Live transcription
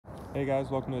Hey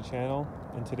guys, welcome to the channel.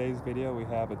 In today's video we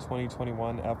have a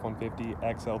 2021 F-150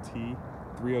 XLT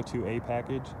 302A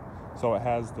package. So it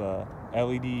has the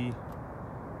LED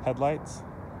headlights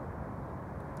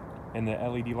and the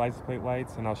LED license plate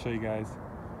lights, and I'll show you guys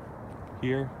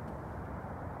here.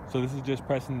 So this is just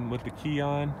pressing with the key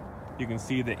on. You can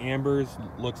see the ambers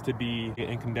looks to be an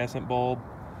incandescent bulb.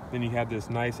 Then you have this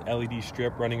nice LED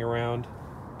strip running around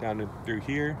down through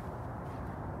here.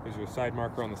 There's your side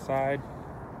marker on the side.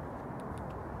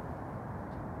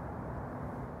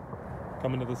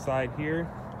 Coming to the side here,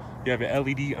 you have an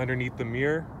LED underneath the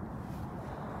mirror.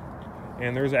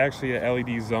 And there's actually a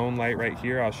LED zone light right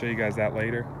here. I'll show you guys that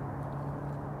later.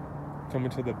 Coming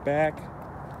to the back,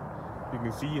 you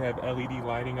can see you have LED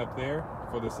lighting up there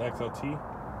for this XLT.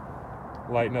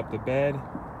 Lighting up the bed.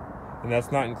 And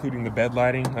that's not including the bed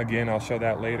lighting. Again, I'll show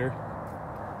that later.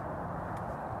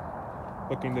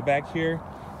 Looking the back here,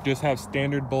 just have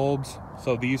standard bulbs.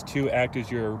 So these two act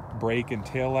as your brake and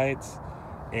tail lights.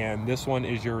 And this one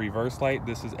is your reverse light.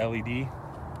 This is LED.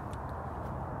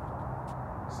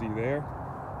 See there?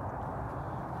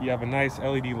 You have a nice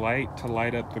LED light to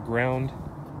light up the ground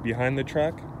behind the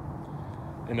truck.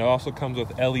 And it also comes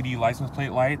with LED license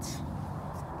plate lights.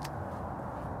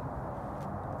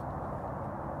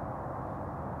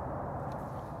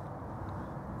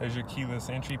 There's your keyless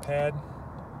entry pad.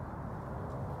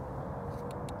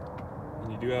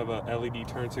 And you do have a LED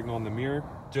turn signal in the mirror.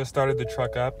 Just started the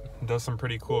truck up. It does some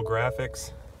pretty cool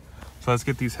graphics. So let's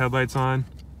get these headlights on.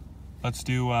 Let's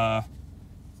do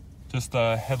just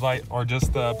the headlight, or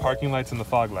just the parking lights and the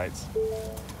fog lights.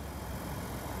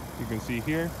 You can see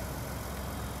here,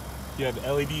 you have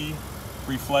LED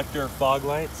reflector fog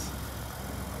lights.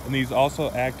 And these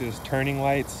also act as turning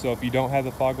lights. So if you don't have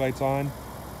the fog lights on,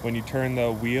 when you turn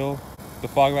the wheel, the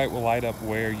fog light will light up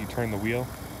where you turn the wheel.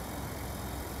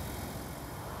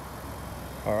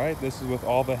 All right, this is with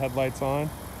all the headlights on.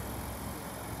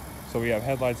 So we have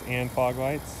headlights and fog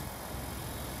lights.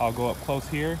 I'll go up close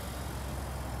here.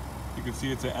 You can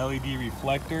see it's an LED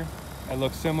reflector. It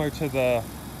looks similar to the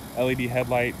LED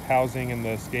headlight housing in the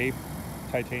Escape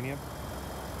titanium.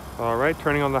 All right,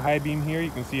 turning on the high beam here,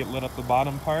 you can see it lit up the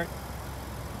bottom part.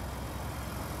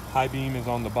 High beam is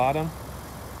on the bottom.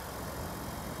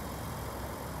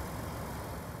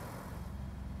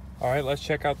 All right, let's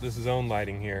check out this zone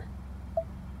lighting here.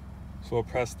 So we'll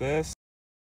press this.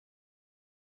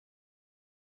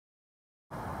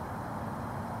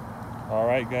 All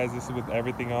right, guys, this is with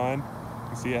everything on. You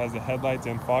can see it has the headlights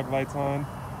and fog lights on.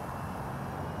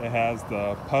 It has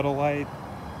the puddle light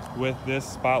with this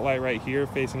spotlight right here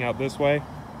facing out this way.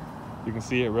 You can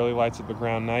see it really lights up the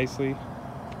ground nicely.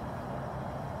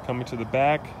 Coming to the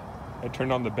back, I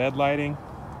turned on the bed lighting.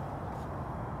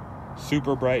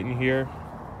 Super bright in here.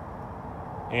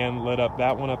 And lit up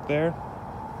that one up there.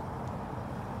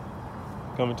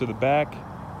 Coming to the back,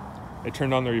 I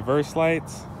turned on the reverse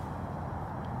lights.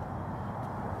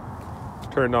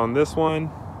 Turned on this one.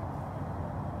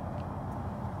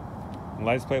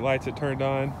 License plate lights it turned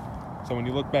on. So when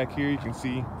you look back here, you can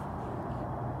see it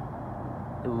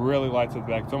really lights up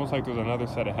the back. It's almost like there's another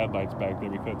set of headlights back there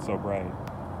because it's so bright.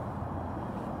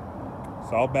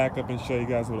 So I'll back up and show you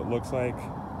guys what it looks like.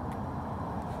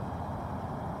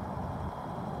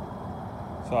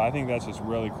 So I think that's just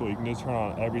really cool. You can just turn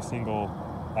on every single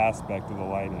aspect of the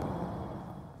lighting.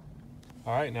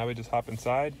 All right, now we just hop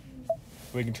inside.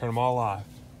 We can turn them all off.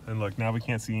 And look, now we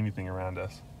can't see anything around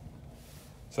us.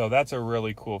 So that's a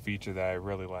really cool feature that I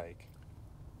really like.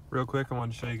 Real quick, I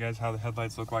want to show you guys how the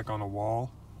headlights look like on a wall.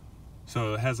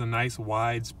 So it has a nice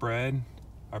wide spread,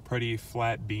 a pretty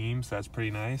flat beam, so that's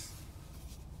pretty nice.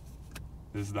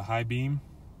 This is the high beam.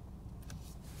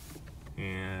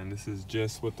 And this is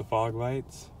just with the fog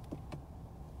lights.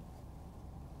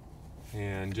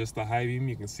 And just the high beam,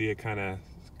 you can see it kind of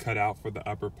cut out for the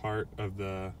upper part of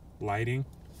the lighting.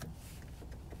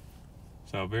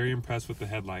 So very impressed with the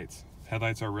headlights.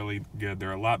 Headlights are really good.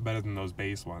 They're a lot better than those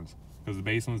base ones, because the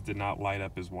base ones did not light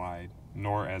up as wide,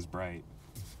 nor as bright.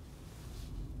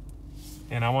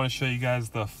 And I want to show you guys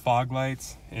the fog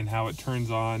lights and how it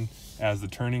turns on as the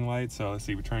turning light. So let's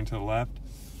see, we turn to the left.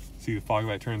 See the fog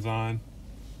light turns on.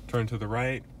 Turn to the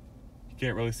right. You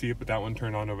can't really see it, but that one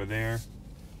turned on over there.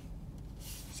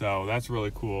 So that's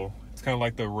really cool. It's kind of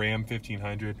like the Ram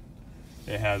 1500.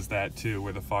 It has that too,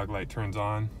 where the fog light turns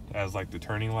on as like the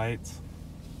turning lights.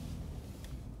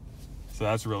 So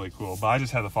that's really cool. But I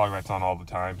just have the fog lights on all the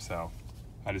time, so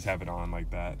I just have it on like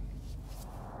that.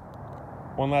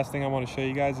 One last thing I want to show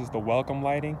you guys is the welcome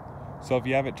lighting. So if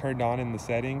you have it turned on in the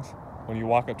settings, when you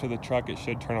walk up to the truck, it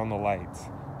should turn on the lights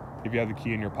if you have the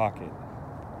key in your pocket.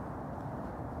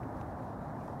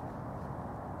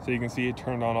 So you can see it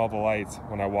turned on all the lights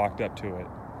when I walked up to it.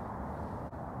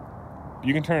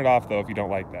 You can turn it off though if you don't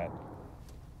like that.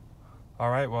 All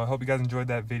right, well, I hope you guys enjoyed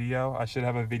that video. I should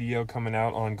have a video coming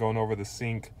out on going over the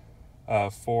sync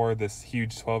for this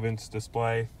huge 12-inch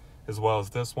display, as well as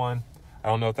this one. I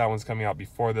don't know if that one's coming out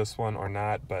before this one or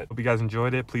not, but hope you guys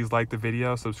enjoyed it. Please like the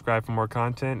video, subscribe for more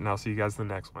content, and I'll see you guys in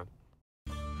the next one.